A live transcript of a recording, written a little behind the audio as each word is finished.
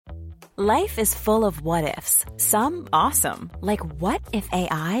Life is full of what-ifs. Some awesome, like what if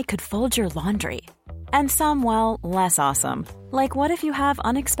AI could fold your laundry? And some, well, less awesome, like what if you have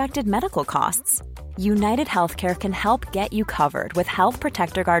unexpected medical costs? United Healthcare can help get you covered with Health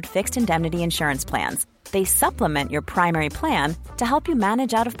Protector Guard fixed indemnity insurance plans. They supplement your primary plan to help you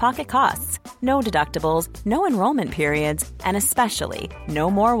manage out-of-pocket costs. No deductibles, no enrollment periods, and especially no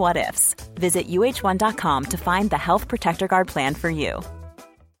more what-ifs. Visit uh1.com to find the Health Protector Guard plan for you.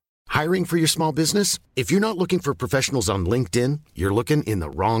 Hiring for your small business? If you're not looking for professionals on LinkedIn, you're looking in the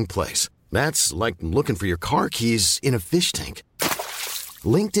wrong place. That's like looking for your car keys in a fish tank.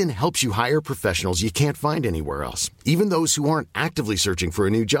 LinkedIn helps you hire professionals you can't find anywhere else, even those who aren't actively searching for a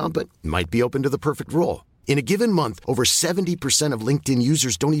new job but might be open to the perfect role. In a given month, over 70% of LinkedIn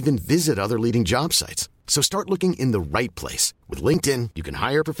users don't even visit other leading job sites. So start looking in the right place. With LinkedIn, you can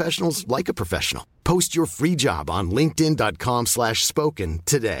hire professionals like a professional. Post your free job on linkedin.com/spoken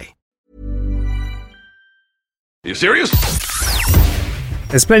today. Are you serious?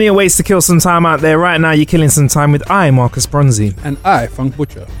 There's plenty of ways to kill some time out there. Right now, you're killing some time with I, Marcus Bronzy. And I, Funk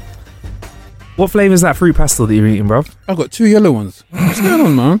Butcher. What flavour is that fruit pastel that you're eating, bruv? I've got 2 yellow ones. What's going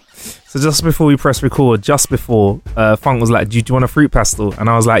on, man? So just before we press record, Funk was like, do you want a fruit pastel? And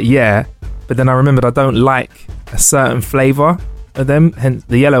I was like, yeah. But then I remembered I don't like a certain flavour of them, hence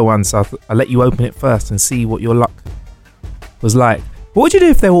the yellow one. So I'll let you open it first and see what your luck was like. What would you do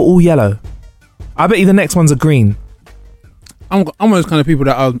if they were all yellow? I bet you the next ones are green. I'm one of those kind of people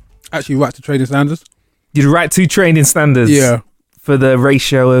that I'll actually write to trading standards. You'd write to trading standards? Yeah. For the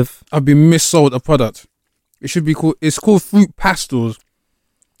ratio of... I've been missold a product. It's called fruit pastels.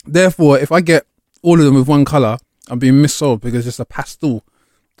 Therefore, if I get all of them with one colour, I'm being missold because it's a pastel.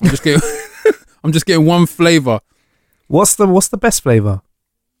 I'm just getting one flavour. What's the best flavour?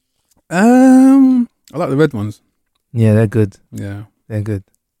 I like the red ones. Yeah, they're good. Yeah. They're good.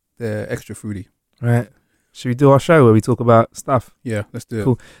 They're extra fruity. Right. Should we do our show where we talk about stuff? Yeah, let's do it.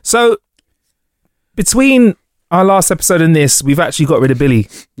 Cool. So, between our last episode and this, we've actually got rid of Billy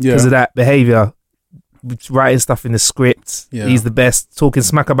because of that behaviour. Writing stuff in the script. Yeah. He's the best. Talking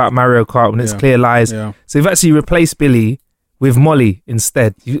smack about Mario Kart when it's clear lies. Yeah. So we've actually replaced Billy with Molly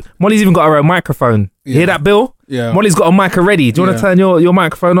instead. Molly's even got her own microphone. You hear that, Bill? Yeah. Molly's got a mic already. Do you want to turn your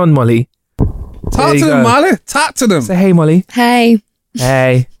microphone on, Molly? Talk to them, Molly. Talk to them. Say hey, Molly. Hey.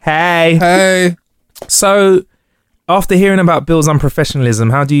 Hey. Hey. Hey. So, after hearing about Bill's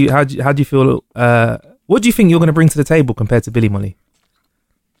unprofessionalism, how do you feel? What do you think you're going to bring to the table compared to Billy, Molly?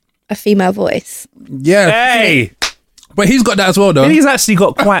 A female voice. Yeah. Hey. But he's got that as well, though. Billy's actually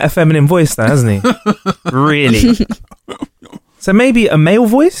got quite a feminine voice, though, hasn't he? Really. So maybe a male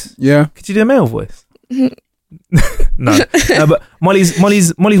voice? Yeah. Could you do a male voice? No, but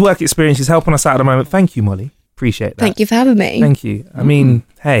Molly's work experience is helping us out at the moment. Thank you, Molly. Appreciate that. Thank you for having me. Thank you. I mean,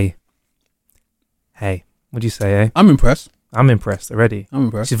 hey, what'd you say, eh? I'm impressed. I'm impressed already. I'm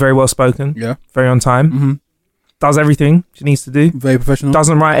impressed. She's very well spoken. Yeah. Very on time. Mm-hmm. Does everything she needs to do. Very professional.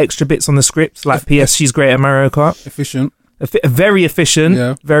 Doesn't write extra bits on the script. Like P.S. She's great at Mario Kart. Efficient. Very efficient.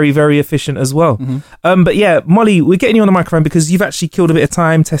 Yeah. Very, very efficient as well. Mm-hmm. But yeah, Molly, we're getting you on the microphone because you've actually killed a bit of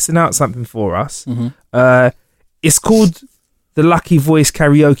time testing out something for us. Mm-hmm. It's called the Lucky Voice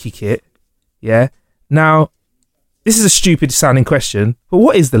Karaoke Kit. Yeah. Now, this is a stupid sounding question, but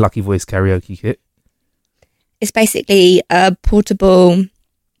what is the Lucky Voice Karaoke Kit? It's basically a portable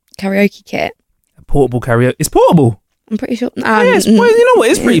karaoke kit. A portable karaoke. It's portable. I'm pretty sure. You know what?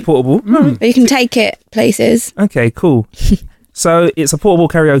 It's pretty portable. But you can take it places. Okay, cool. So it's a portable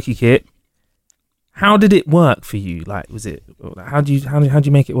karaoke kit. How did it work for you? Like, how do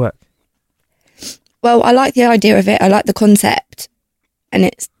you make it work? Well, I like the idea of it. I like the concept, and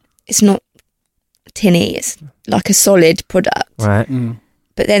it's not tinny. It's like a solid product. Right.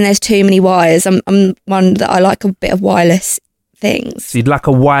 But then there's too many wires. I'm one that I like a bit of wireless things. So you'd like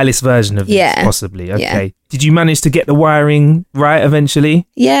a wireless version of this, possibly. Okay. Yeah. Did you manage to get the wiring right eventually?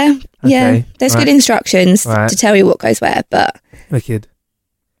 Yeah. Okay. Yeah. There's good instructions to tell you what goes where, but... Wicked.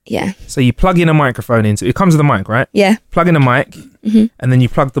 Yeah. So you plug in a microphone into it. It comes with a mic, right? Yeah. Plug in a mic, and then you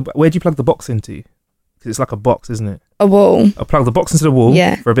plug where do you plug the box into? Because it's like a box, isn't it? A wall. I'll plug the box into the wall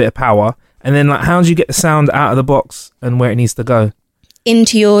for a bit of power. And then, like, how do you get the sound out of the box and where it needs to go?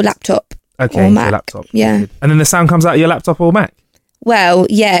 Into your laptop. Okay, or into Mac. your laptop. Yeah. And then the sound comes out of your laptop or Mac? Well,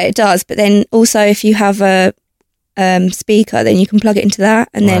 yeah, it does. But then also if you have a speaker, then you can plug it into that,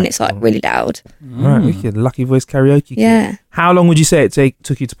 and then it's like really loud. Right, wicked. Lucky Voice Karaoke Kit. Yeah. How long would you say it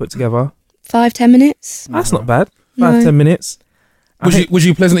took you to put together? 5-10 minutes. That's not bad. 5-10 minutes. Was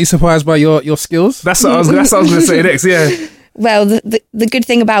you pleasantly surprised by your skills? That's what I was going to say next. Yeah. Well, the good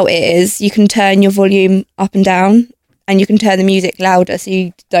thing about it is you can turn your volume up and down, and you can turn the music louder so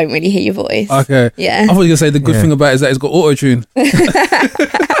you don't really hear your voice. Okay. Yeah. I thought you were going to say the good thing about it is that it's got auto-tune.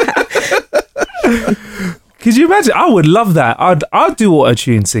 Could you imagine? I would love that. I'd do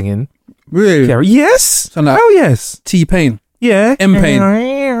auto-tune singing. Really? Yeah, yes. Sound like Hell yes. T-Pain. Yeah. M-Pain.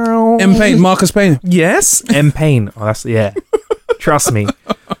 M-Pain, Marcus Payne. Yes. M-Pain. Oh, that's, yeah. Trust me.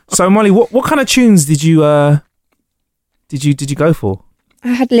 So, Molly, what kind of tunes did you go for? I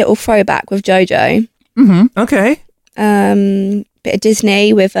had a little throwback with JoJo. Mm-hmm. Okay. Bit of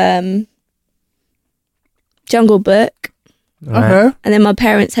Disney with Jungle Book. Right. Okay. And then my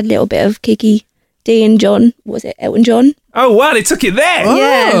parents had a little bit of Kiki D and John. Was it Elton John? Oh, wow, they took it there. Oh.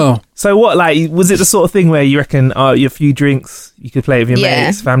 Yeah. So what, like, was it the sort of thing where you reckon, your few drinks, you could play it with your Yeah,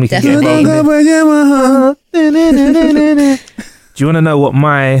 mates, family can definitely. get involved in it? Do you want to know what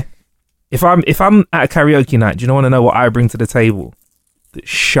if I'm at a karaoke night, do you want to know what I bring to the table that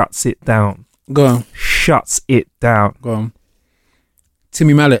shuts it down? Go on. Shuts it down. Go on.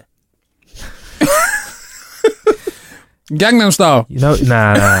 Timmy Mallet. Gangnam Style. You know,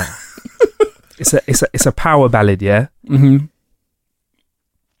 nah. It's a power ballad, yeah? Mm-hmm.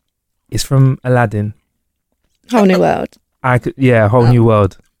 It's from Aladdin. Whole New World. A whole new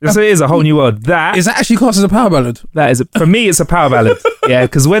world. So it is a whole new world. That Is that actually classed as a power ballad? for me, it's a power ballad. Yeah,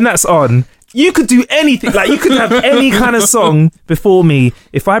 because when that's on, you could do anything. Like, you could have any kind of song before me.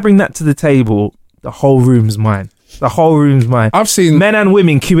 If I bring that to the table, the whole room's mine. The whole room's mine. I've seen Men and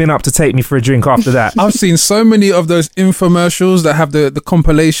women queuing up to take me for a drink after that. I've seen so many of those infomercials that have the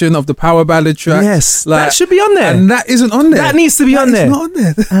compilation of the power ballad tracks. Yes, like, that should be on there. and that isn't on there. That needs to be on there. It's not on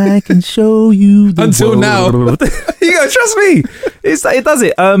there. I can show you the Until world. now. You go, trust me. It does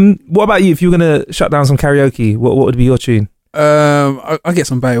it. What about you? If you were gonna shut down some karaoke, what would be your tune? I get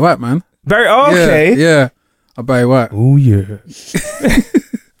some Barry White, man. Okay. Yeah. I'll Barry White. Oh yeah.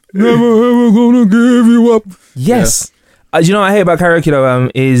 Never ever gonna give you up. Yes. Do you know what I hate about karaoke though?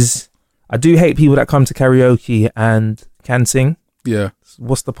 Is I do hate people that come to karaoke and can sing. Yeah.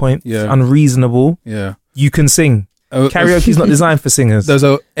 What's the point? Yeah. It's unreasonable. Yeah. You can sing. Karaoke's not designed for singers. There's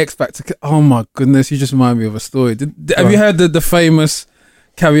a X Factor. Oh my goodness! You just remind me of a story. Have you heard the famous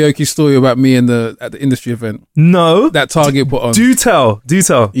karaoke story about me at the industry event No. that Target put on? Do tell.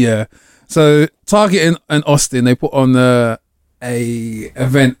 Yeah. So Target and Austin, they put on a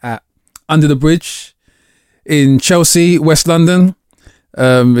event at Under the Bridge in Chelsea, West London.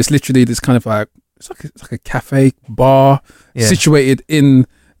 It's literally this kind of like it's like a cafe bar situated in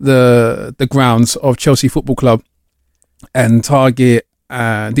the grounds of Chelsea Football Club, and Target,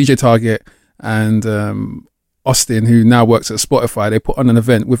 DJ Target, and Austin, who now works at Spotify, they put on an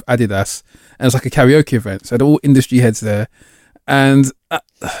event with Adidas, and it's like a karaoke event. So they're all industry heads there, and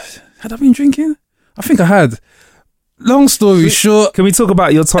had I been drinking? I think I had. Long story short, Can we talk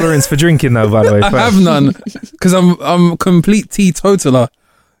about your tolerance for drinking though, by the way? I first? have none because I'm a complete teetotaler.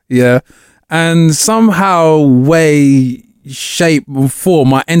 Yeah. And somehow, way, shape, or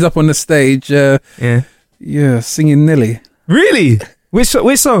form, I end up on the stage. Singing Nelly. Really? Which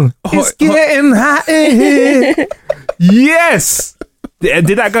song? It's getting hot in here. Yes. Did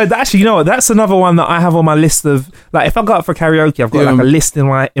that go? Actually, you know what? That's another one that I have on my list of, like, if I go out for karaoke, I've got like a list in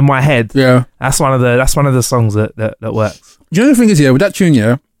my head. Yeah. That's one of the songs that works. Do you know the thing is, with that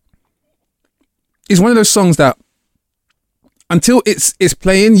tune, it's one of those songs that until it's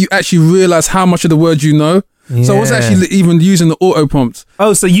playing, you actually realise how much of the words you know. Yeah. So I was actually even using the auto prompt.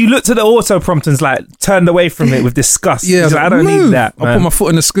 Oh, so you looked at the auto prompt and like turned away from it with disgust. Yeah, I don't need that. I put my foot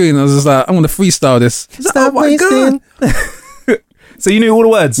on the screen. I was just like, I'm going to freestyle this. Oh my God. So you knew all the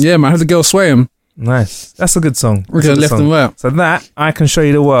words? Yeah, man. I had the girl swaying. Nice. That's a good song. We're going left and right. So that, I Can Show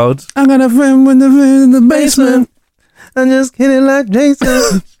You the World. I got a friend with the friend in the basement. I'm just kidding like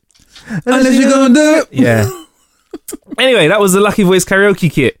Jason. Unless you're going to do it. Yeah. Anyway, that was the Lucky Voice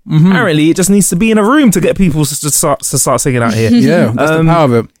karaoke kit. Mm-hmm. Apparently, it just needs to be in a room to get people to start singing out here. Yeah, that's the power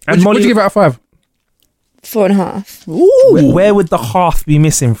of it. And What'd you give out of 5? 4.5. Ooh. Where would the half be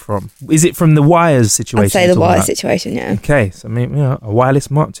missing from? Is it from the wires situation? I'd say the wire situation, yeah. Okay, so maybe a wireless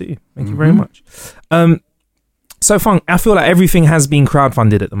Mark II. Thank you very much. So Funk, I feel like everything has been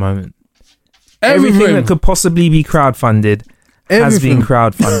crowdfunded at the moment. Everything that could possibly be crowdfunded has been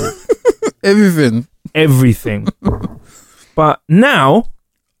crowdfunded. Everything. But now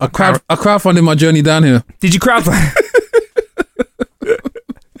I crowdfunded my journey down here. Did you crowdfund?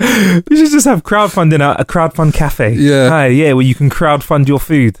 You should just have crowdfunding a crowdfund cafe. Yeah. Hi, yeah, where you can crowdfund your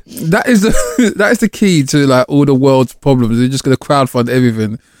food. That is the key to like all the world's problems. They're just gonna crowdfund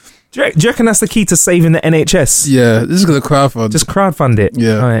everything. Do you reckon that's the key to saving the NHS? Yeah, this is gonna crowdfund. Just crowdfund it.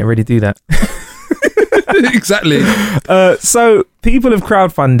 Yeah. I ain't ready to do that. Exactly. So people have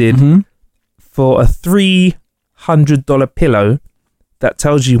crowdfunded for a 3 $300 pillow that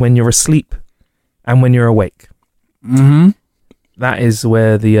tells you when you're asleep and when you're awake. That is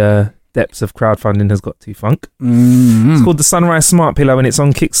where the depths of crowdfunding has got to, Funk. It's called the Sunrise Smart Pillow and it's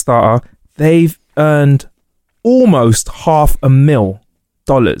on Kickstarter. They've earned almost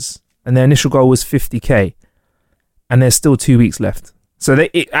 $500,000 and their initial goal was 50k, and there's still 2 weeks left. So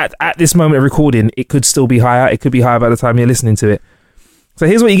at this moment of recording, it could still be higher. It could be higher by the time you're listening to it. So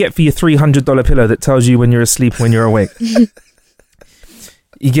here's what you get for your $300 pillow that tells you when you're asleep, when you're awake.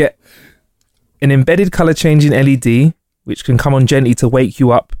 You get an embedded color changing LED, which can come on gently to wake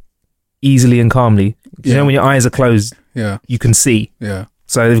you up easily and calmly. You know, when your eyes are closed, you can see. Yeah.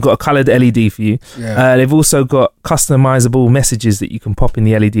 So they've got a coloured LED for you. Yeah. They've also got customizable messages that you can pop in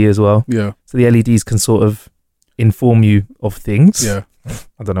the LED as well. Yeah. So the LEDs can sort of inform you of things. Yeah.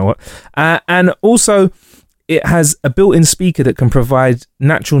 I don't know what. And also, it has a built-in speaker that can provide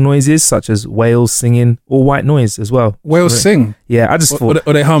natural noises such as whales singing or white noise as well. Whales sing? Yeah, I just thought.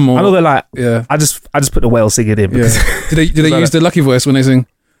 Or they hum? Or, I know they're like. Yeah. I just put the whale singing in. Because do they use the lucky voice when they sing?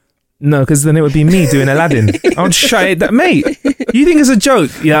 No, because then it would be me doing Aladdin. I would shut it down. Mate, you think it's a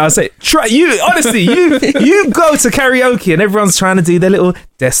joke? Yeah, I'll say, try you. Honestly, you go to karaoke and everyone's trying to do their little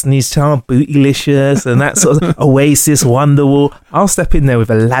Destiny's Child, Bootylicious and that sort of Oasis, Wonderwall. I'll step in there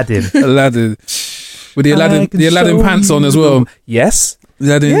with Aladdin. Aladdin. With the Aladdin pants on as well. Yes.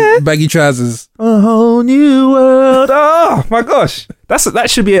 Aladdin baggy trousers. A whole new world. Oh my gosh.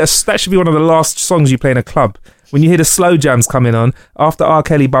 That should be one of the last songs you play in a club. When you hear the slow jams coming on, after R.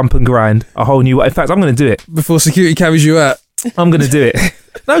 Kelly Bump and Grind, a whole new... In fact, I'm going to do it. Before security carries you out. I'm going to do it.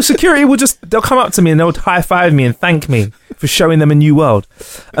 No, security they'll come up to me and they'll high-five me and thank me for showing them a new world.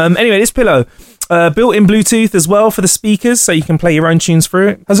 Anyway, this pillow, built-in Bluetooth as well for the speakers, so you can play your own tunes through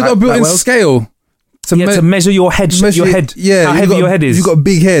it. Has it got a built-in scale? To measure your head, yeah, how heavy your head is. You've got a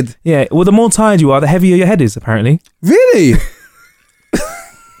big head. Yeah, well, the more tired you are, the heavier your head is, apparently. Really?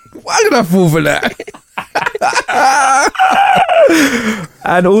 Why did I fall for that?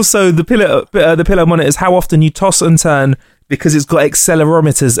 And also the pillow monitors how often you toss and turn, because it's got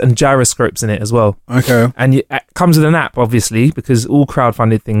accelerometers and gyroscopes in it as well. Okay. And it comes with an app, obviously, because all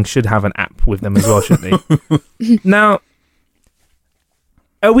crowdfunded things should have an app with them as well, shouldn't they? Now,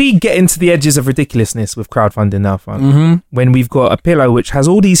 are we getting to the edges of ridiculousness with crowdfunding now, Fun? When we've got a pillow which has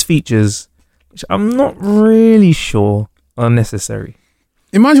all these features, which I'm not really sure are necessary.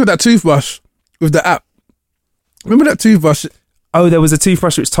 Imagine with that toothbrush with the app. Remember that toothbrush? Oh, there was a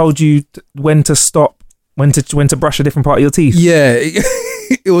toothbrush which told you when to stop, when to brush a different part of your teeth. Yeah,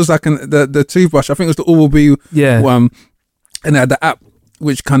 it was like the toothbrush. I think it was the Oral-B one, and it had the app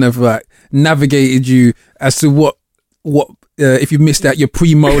which kind of like navigated you as to what if you missed out your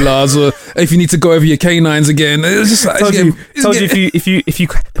premolars or if you need to go over your canines again. It was just like told you if you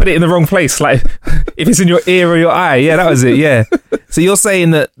put it in the wrong place, like if it's in your ear or your eye. Yeah, that was it. Yeah. So you're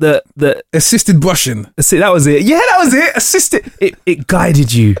saying that the assisted brushing. That was it. Yeah, that was it. Assisted. It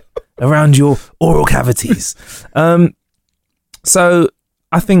guided you around your oral cavities. So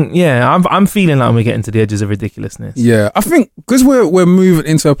I think I'm feeling like we're getting to the edges of ridiculousness. Yeah, I think because we're moving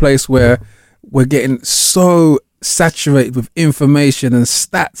into a place where we're getting so saturated with information and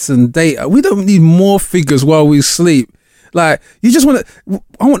stats and data. We don't need more figures while we sleep. Like, you just want to...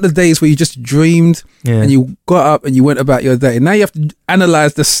 I want the days where you just dreamed and you got up and you went about your day. Now you have to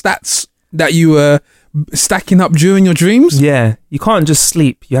analyse the stats that you were stacking up during your dreams. Yeah. You can't just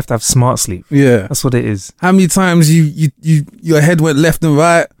sleep. You have to have smart sleep. Yeah. That's what it is. How many times your head went left and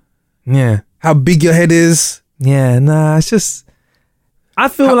right. Yeah. How big your head is. Yeah, nah, it's just... I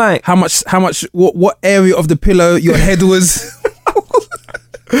feel like... How much, what area of the pillow your head was...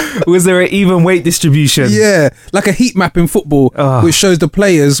 Was there an even weight distribution? Yeah, like a heat map in football, which shows the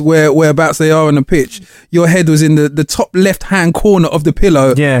players whereabouts they are on the pitch. Your head was in the top left-hand corner of the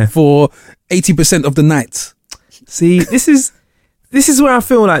pillow for 80% of the night. See, this is where I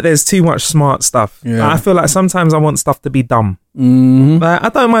feel like there's too much smart stuff. Yeah. I feel like sometimes I want stuff to be dumb. Like, I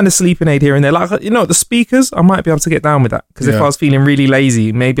don't mind a sleeping aid here and there. Like, the speakers, I might be able to get down with that. Because if I was feeling really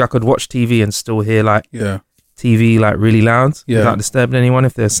lazy, maybe I could watch TV and still hear like... TV like really loud without disturbing anyone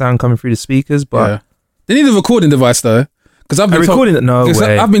if there's sound coming through the speakers. But they need a recording device though, because I've been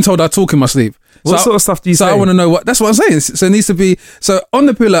I've been told I talk in my sleep. What sort of stuff do you say? So I want to know that's what I'm saying. So it needs to be on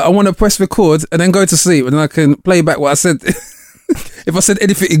the pillow. I want to press record and then go to sleep, and then I can play back what I said. If I said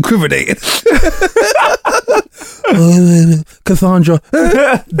anything incriminating, Cassandra,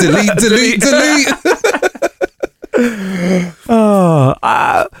 delete.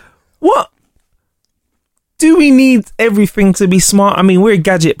 What? Do we need everything to be smart? I mean, we're a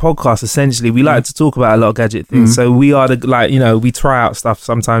gadget podcast, essentially. We like to talk about a lot of gadget things. So we are we try out stuff.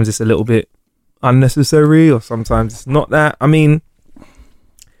 Sometimes it's a little bit unnecessary, or sometimes it's not that. I mean,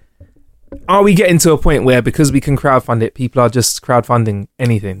 are we getting to a point where because we can crowdfund it, people are just crowdfunding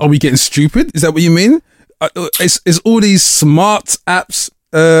anything? Are we getting stupid? Is that what you mean? Is all these smart apps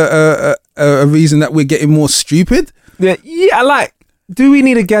a reason that we're getting more stupid? Yeah, like, do we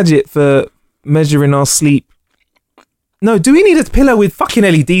need a gadget for measuring our sleep? No, do we need a pillow with fucking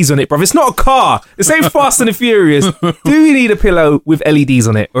LEDs on it, bruv? It's not a car. This ain't Fast and the Furious. Do we need a pillow with LEDs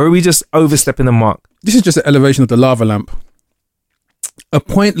on it? Or are we just overstepping the mark? This is just an elevation of the lava lamp. A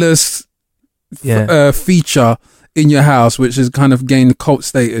pointless feature in your house, which has kind of gained cult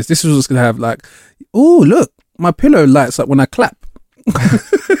status. This is what's going to have like, oh, look, my pillow lights up when I clap.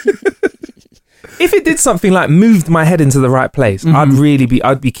 If it did something like moved my head into the right place,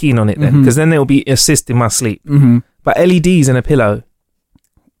 I'd be keen on it then, because then it'll be assisting my sleep. But LEDs and a pillow.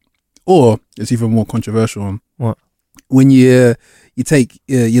 Or it's even more controversial. What? When you take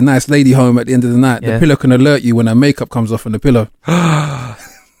your nice lady home at the end of the night, the pillow can alert you when her makeup comes off on the pillow.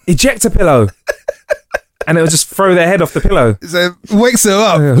 Eject a pillow. And it'll just throw their head off the pillow. So it wakes her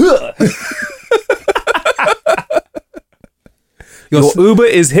up. Your Uber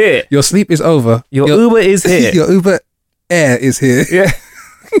is here. Your sleep is over. Your Uber is here. Your Uber Air is here. Yeah.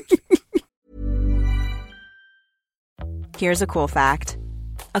 Here's a cool fact.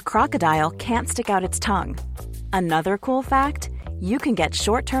 A crocodile can't stick out its tongue. Another cool fact, you can get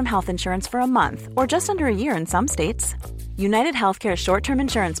short-term health insurance for a month or just under a year in some states. United Healthcare short-term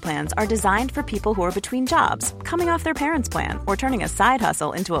insurance plans are designed for people who are between jobs, coming off their parents' plan, or turning a side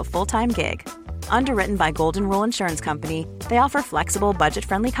hustle into a full-time gig. Underwritten by Golden Rule Insurance Company, they offer flexible,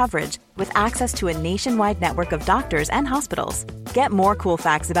 budget-friendly coverage with access to a nationwide network of doctors and hospitals. Get more cool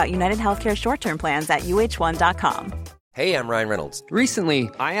facts about United Healthcare short-term plans at uh1.com. Hey, I'm Ryan Reynolds. Recently,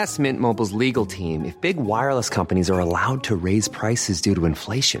 I asked Mint Mobile's legal team if big wireless companies are allowed to raise prices due to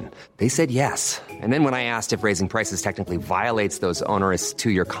inflation. They said yes. And then when I asked if raising prices technically violates those onerous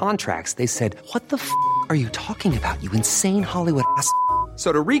 2-year contracts, they said, "What the f*** are you talking about, you insane Hollywood ass?"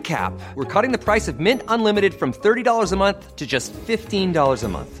 So to recap, we're cutting the price of Mint Unlimited from $30 a month to just $15 a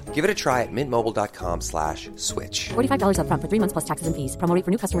month. Give it a try at mintmobile.com/switch. $45 up front for 3 months plus taxes and fees. Promo rate for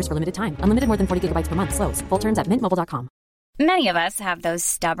new customers for limited time. Unlimited more than 40 gigabytes per month. Slows full terms at mintmobile.com. Many of us have those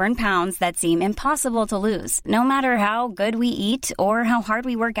stubborn pounds that seem impossible to lose, no matter how good we eat or how hard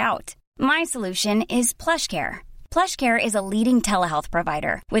we work out. My solution is PlushCare. PlushCare is a leading telehealth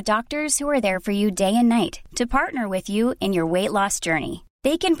provider with doctors who are there for you day and night to partner with you in your weight loss journey.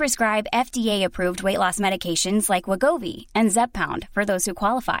 They can prescribe FDA-approved weight loss medications like Wegovy and Zepbound for those who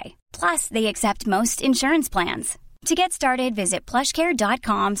qualify. Plus, they accept most insurance plans. To get started, visit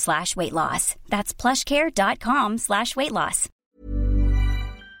plushcare.com/weightloss. That's plushcare.com/weightloss.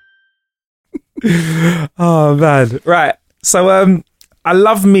 Oh, man. Right. So, I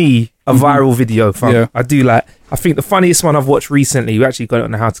love me a viral video. Yeah. I do like, I think the funniest one I've watched recently, we actually got it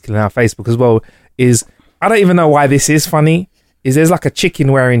on the How to Kill on our Facebook as well, is, I don't even know why this is funny, is there's like a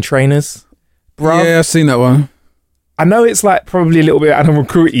chicken wearing trainers. Bro. Yeah, I've seen that one. I know it's like probably a little bit animal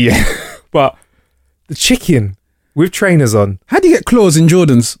cruelty, but the chicken with trainers on. How do you get claws in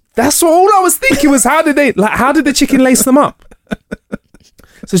Jordans? That's all I was thinking was how did the chicken lace them up?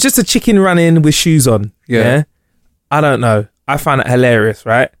 So it's just a chicken running with shoes on. Yeah. I don't know. I find it hilarious,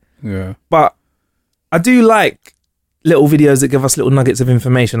 right? Yeah. But I do like little videos that give us little nuggets of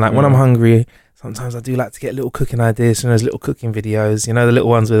information. Like when I'm hungry, sometimes I do like to get little cooking ideas from those little cooking videos. You know, the little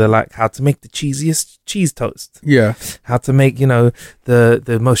ones where they're like how to make the cheesiest cheese toast. Yeah. How to make, you know,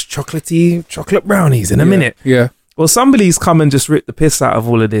 the most chocolatey chocolate brownies in a minute. Yeah. Well, somebody's come and just ripped the piss out of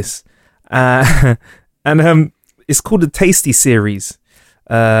all of this. And it's called the Tasty series,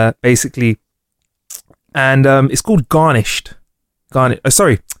 basically. And it's called Garnished.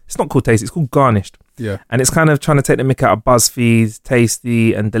 Sorry, it's not called Tasty, it's called Garnished. Yeah. And it's kind of trying to take the mick out of BuzzFeed,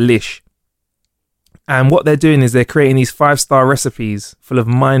 Tasty and Delish. And what they're doing is they're creating these 5-star recipes full of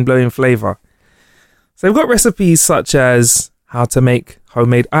mind-blowing flavour. So they've got recipes such as how to make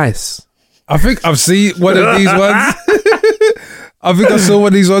homemade ice. I think I've seen one of these ones. I think I saw one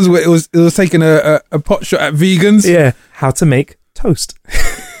of these ones where it was taking a pot shot at vegans. Yeah. How to make toast.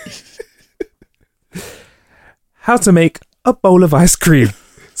 How to make a bowl of ice cream.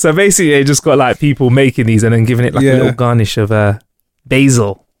 So basically they just got like people making these and then giving it like a little garnish of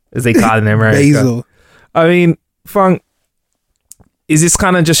basil, as they call it in America. Basil. I mean, Funk, is this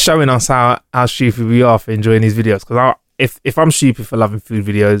kind of just showing us how stupid we are for enjoying these videos? Because if I'm stupid for loving food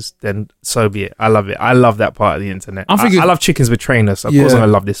videos, then so be it. I love it. I love that part of the internet. I love chickens with trainers, so of course I'm going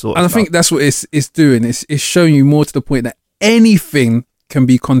to love this sort of stuff. And I think that's what it's doing. It's showing you more to the point that anything can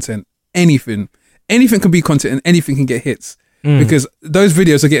be content. Anything can be content and anything can get hits. because those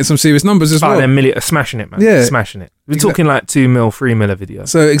videos are getting some serious numbers as well. They're smashing it, man. Yeah. Smashing it. We're talking like 2 mil, 3 mil a video.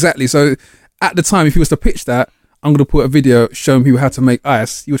 So exactly. So at the time, if you was to pitch that, I'm going to put a video showing people how to make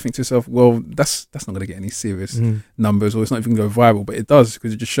ice, you would think to yourself, well, that's not going to get any serious numbers, or it's not even going to go viral, but it does,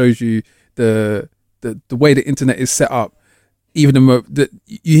 because it just shows you the way the internet is set up. Even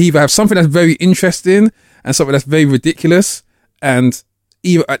you either have something that's very interesting and something that's very ridiculous, and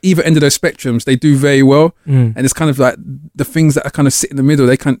at either end of those spectrums, they do very well. And it's kind of like the things that are kind of sit in the middle,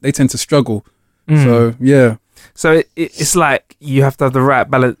 they tend to struggle. So yeah. So it's like you have to have the right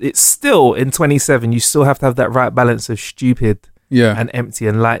balance. It's still in 27. You still have to have that right balance of stupid, and empty,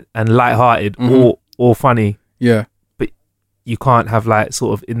 and light-hearted, or funny. Yeah, but you can't have like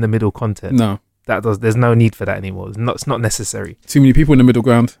sort of in the middle content. No, there's no need for that anymore. It's not necessary. Too many people in the middle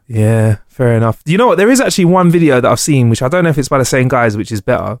ground. Yeah, fair enough. You know what? There is actually one video that I've seen, which I don't know if it's by the same guys, which is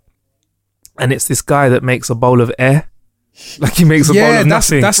better. And it's this guy that makes a bowl of air. Like he makes a bowl of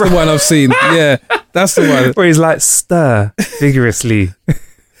nothing. That's the one I've seen. Yeah, that's the one. Where he's like, stir vigorously.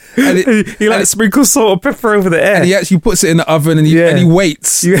 And he like sprinkles salt or pepper over the air. And he actually puts it in the oven and he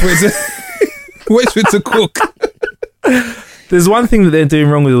waits. Waits for it to cook. There's one thing that they're doing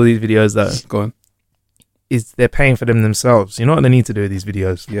wrong with all these videos though. Go on. Is they're paying for them themselves. You know what they need to do with these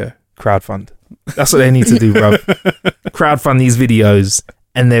videos? Yeah. Crowdfund. That's what they need to do, bro. Crowdfund these videos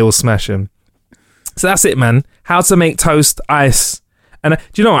and they will smash them. So that's it, man. How to make toast, ice. And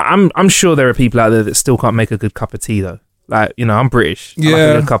do you know what? I'm sure there are people out there that still can't make a good cup of tea though. Like, you know, I'm British. I like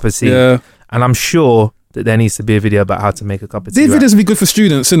a good cup of tea. Yeah. And I'm sure that there needs to be a video about how to make a cup of tea. These videos would be good for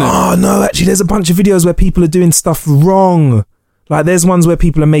students, isn't it? Oh, no, actually, there's a bunch of videos where people are doing stuff wrong. Like, there's ones where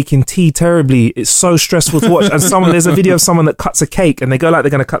people are making tea terribly. It's so stressful to watch. And there's a video of someone that cuts a cake and they go like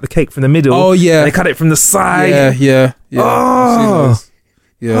they're going to cut the cake from the middle. Oh, yeah. They cut it from the side. Yeah. Oh.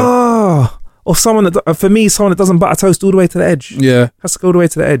 Yeah. Oh. Or someone that doesn't butter toast all the way to the edge. Yeah. Has to go all the way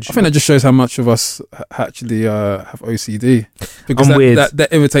to the edge. I think that just shows how much of us actually have OCD. Because weird. That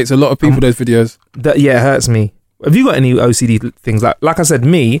irritates a lot of people, those videos. It hurts me. Have you got any OCD things? Like I said,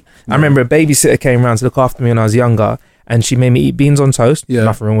 I remember a babysitter came around to look after me when I was younger and she made me eat beans on toast. Yeah.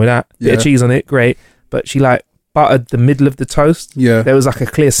 Nothing wrong with that. Bit of cheese on it, great. But she like buttered the middle of the toast. Yeah. There was like a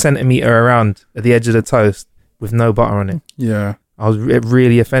clear centimetre around at the edge of the toast with no butter on it. Yeah. It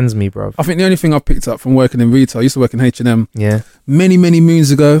really offends me, bro. I think the only thing I picked up from working in retail, I used to work in H&M. Yeah. Many moons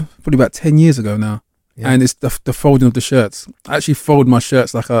ago, probably about 10 years ago now. Yeah. And it's the folding of the shirts. I actually fold my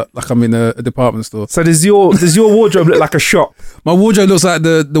shirts like I'm in a department store. So does your wardrobe look like a shop? My wardrobe looks like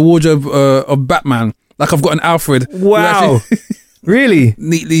the wardrobe of Batman. Like I've got an Alfred. Wow. Really?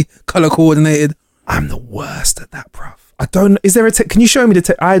 Neatly colour coordinated. I'm the worst at that, bruv. I don't. Is there can you show me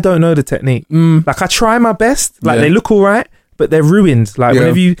I don't know the technique. Like I try my best. Like they look all right. But they're ruined. Like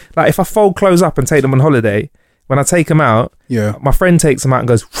whenever if I fold clothes up and take them on holiday, when I take them out, my friend takes them out and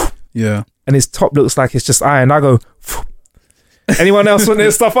goes, yeah, and his top looks like it's just ironed. I go, anyone else want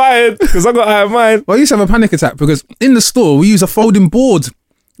their stuff ironed? Because I got ironed mine. Well, I used to have a panic attack because in the store we use a folding board,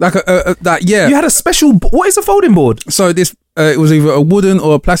 like You had a special. What is a folding board? So this it was either a wooden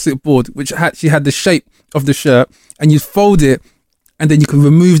or a plastic board, which actually had the shape of the shirt, and you fold it, and then you can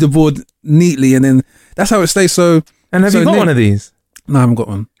remove the board neatly, and then that's how it stays. So. And have you got one of these? No, I haven't got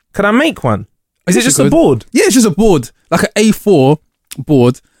one. Can I make one? Is it just a board? Yeah, it's just a board, like an A4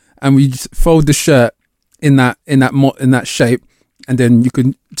 board, and we just fold the shirt in that shape, and then you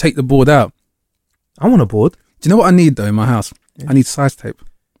can take the board out. I want a board. Do you know what I need though in my house? Yeah. I need size tape.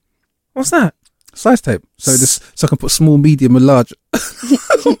 What's that? Size tape. So I can put small, medium, and large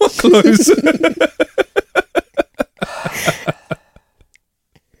on my clothes.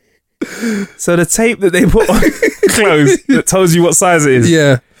 So the tape that they put on clothes that tells you what size it is.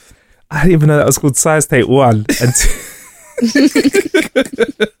 Yeah. I didn't even know that was called size tape 1 and 2.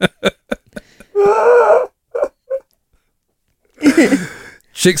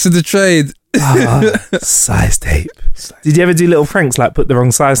 Chicks of the trade. Size tape. Did you ever do little pranks like put the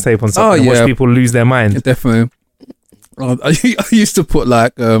wrong size tape on something and watch people lose their mind? Yeah, definitely. I used to put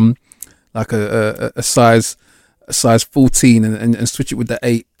like a size 14 and switch it with the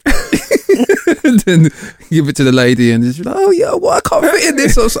 8. And then give it to the lady and she's like, oh yeah, well, I can't fit in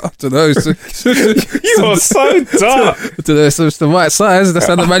this. I don't know. You are so dark. I don't know, so it's the right size. That's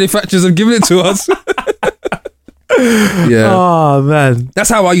how the manufacturers have given it to us. Yeah. Oh man, that's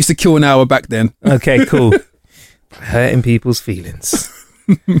how I used to kill an hour back then. Okay, cool. Hurting people's feelings.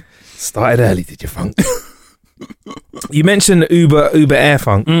 Started early, did you, Funk? You mentioned Uber Air,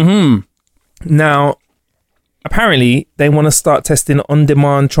 Funk. Mm-hmm. Now, apparently, they want to start testing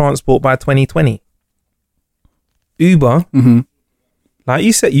on-demand transport by 2020. Uber, like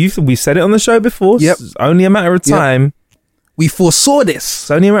you said, we've said it on the show before. Yep. It's only a matter of time We foresaw this.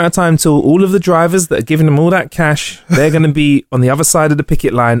 It's only a matter of time till all of the drivers that are giving them all that cash, they're going to be on the other side of the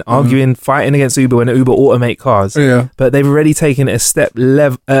picket line arguing, fighting against Uber when Uber automate cars. Yeah. But they've already taken it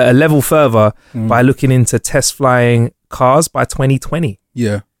a level further by looking into test flying cars by 2020.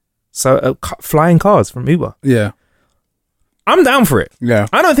 Yeah. So flying cars from Uber. Yeah. I'm down for it. Yeah.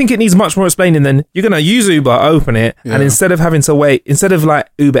 I don't think it needs much more explaining than you're going to use Uber, open it, and instead of having to wait, instead of like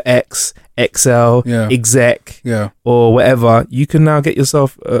Uber X, XL, Exec, or whatever, you can now get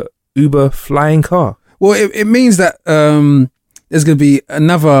yourself a Uber flying car. Well, it means that there's going to be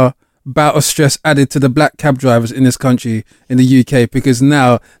another bout of stress added to the black cab drivers in this country, in the UK, because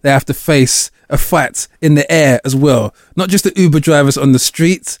now they have to face a fight in the air as well. Not just the Uber drivers on the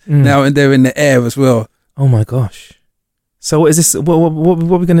streets, now they're in the air as well. Oh my gosh. So what is this? What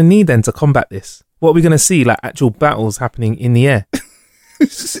are we going to need then to combat this? What are we going to see? Like actual battles happening in the air?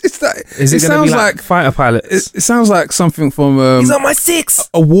 Is it going to be like fighter pilots? It sounds like something from He's on my six.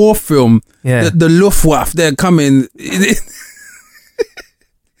 A war film. Yeah. The Luftwaffe, they're coming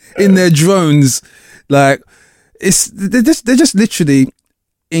in their drones. Like they're just literally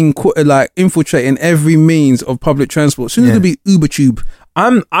infiltrating every means of public transport. Soon it'll be Uber Tube.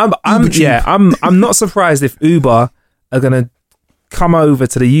 I'm not surprised if Uber are going to come over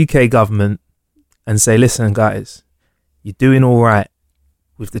to the UK government and say, listen, guys, you're doing all right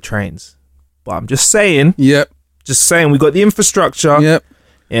with the trains. But I'm just saying. Yep. Just saying, we got the infrastructure. Yep.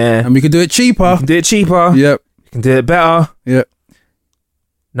 Yeah. And we can do it cheaper. Yep. We can do it better. Yep.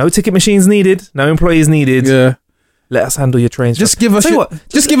 No ticket machines needed. No employees needed. Yeah. Let us handle your trains. Just give us your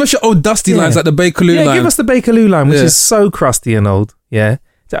old dusty lines like the Bakerloo line. Yeah, give us the Bakerloo line, which is so crusty and old. Yeah.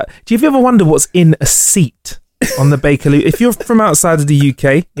 Do you ever wonder what's in a seat on the Bakerloo? If you're from outside of the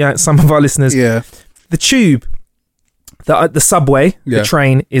UK, some of our listeners, the tube, the subway, the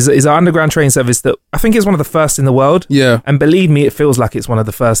train is an underground train service that I think is one of the first in the world. Yeah. And believe me, it feels like it's one of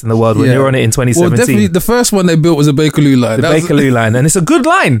the first in the world when you're on it in 2017. Well, definitely the first one they built was a Bakerloo line. The Bakerloo line. And it's a good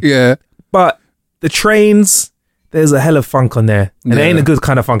line. Yeah. But the trains, there's a hell of funk on there. And it ain't a good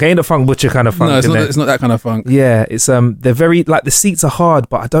kind of funk. It ain't a funk butcher kind of funk. No, it's not that kind of funk. Yeah. It's they're very, like, the seats are hard,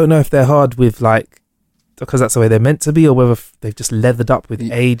 but I don't know if they're hard with, like, because that's the way they're meant to be, or whether they've just leathered up with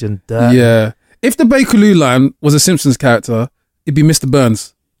age and dirt. Yeah. If the Bakerloo line was a Simpsons character, it'd be Mr.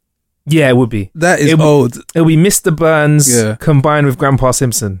 Burns. Yeah, it would be. That is old. It'll be Mr. Burns combined with Grandpa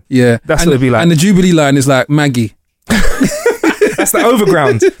Simpson. Yeah. That's what it'd be like. And the Jubilee line is like Maggie. That's the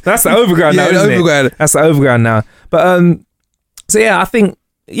overground. That's the overground now, isn't it? That's the overground now. But, so yeah, I think,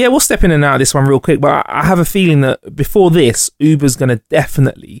 we'll step in and out of this one real quick, but I have a feeling that before this, Uber's going to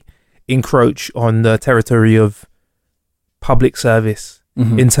definitely encroach on the territory of public service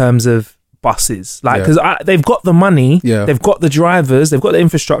in terms of buses, like, because they've got the money, they've got the drivers, they've got the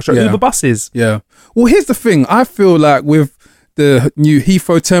infrastructure. Uber buses. Yeah. Well, here's the thing. I feel like with the new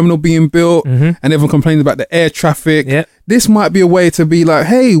Heathrow terminal being built and everyone complaining about the air traffic, this might be a way to be like,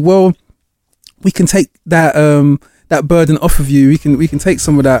 hey, well, we can take that that burden off of you. We can take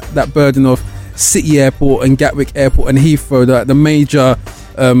some of that burden off City Airport and Gatwick Airport and Heathrow, the major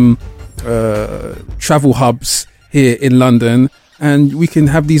travel hubs here in London. And we can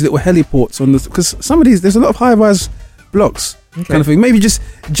have these little heliports on this, because some of these, there's a lot of high-rise blocks kind of thing. Maybe just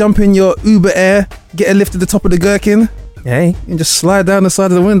jump in your Uber Air, get a lift to the top of the gherkin, and just slide down the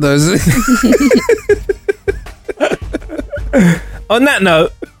side of the windows. On that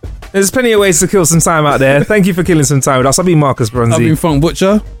note, there's plenty of ways to kill some time out there. Thank you for killing some time with us. I've been Marcus Bronzy. I've been Funk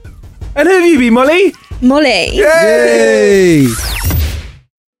Butcher. And who have you been, Molly? Molly. Yay!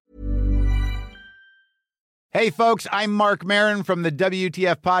 Hey folks, I'm Mark Maron from the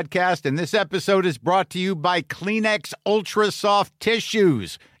WTF Podcast, and this episode is brought to you by Kleenex Ultra Soft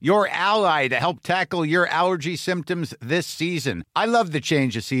Tissues, your ally to help tackle your allergy symptoms this season. I love the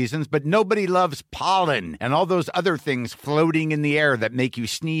change of seasons, but nobody loves pollen and all those other things floating in the air that make you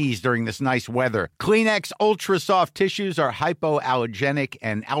sneeze during this nice weather. Kleenex Ultra Soft Tissues are hypoallergenic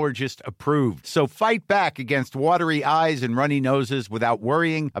and allergist approved, so fight back against watery eyes and runny noses without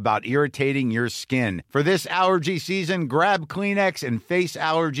worrying about irritating your skin. For this allergy season, grab Kleenex and face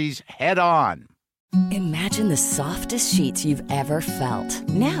allergies head on. Imagine the softest sheets you've ever felt.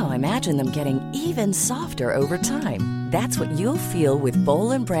 Now imagine them getting even softer over time. That's what you'll feel with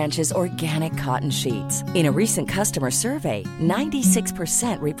Boll & Branch's organic cotton sheets. In a recent customer survey,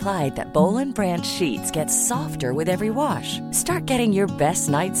 96% replied that Boll & Branch sheets get softer with every wash. Start getting your best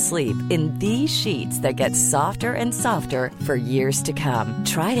night's sleep in these sheets that get softer and softer for years to come.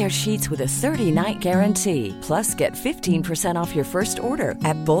 Try their sheets with a 30-night guarantee. Plus, get 15% off your first order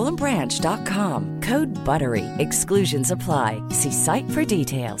at bollandbranch.com. Code BUTTERY. Exclusions apply. See site for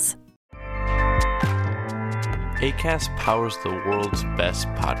details. Acast powers the world's best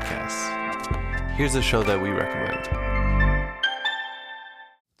podcasts. Here's a show that we recommend.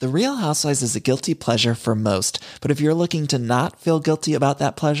 The Real Housewives is a guilty pleasure for most, but if you're looking to not feel guilty about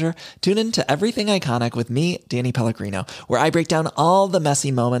that pleasure, tune in to Everything Iconic with me, Danny Pellegrino, where I break down all the messy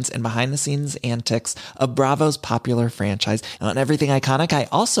moments and behind-the-scenes antics of Bravo's popular franchise. And on Everything Iconic, I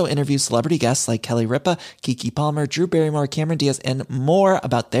also interview celebrity guests like Kelly Ripa, Keke Palmer, Drew Barrymore, Cameron Diaz, and more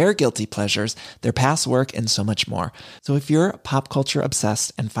about their guilty pleasures, their past work, and so much more. So if you're pop culture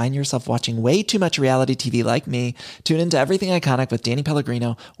obsessed and find yourself watching way too much reality TV like me, tune into Everything Iconic with Danny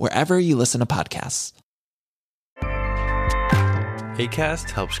Pellegrino, wherever you listen to podcasts. Acast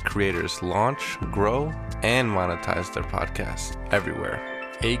helps creators launch, grow, and monetize their podcasts everywhere.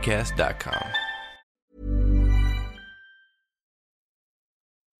 Acast.com.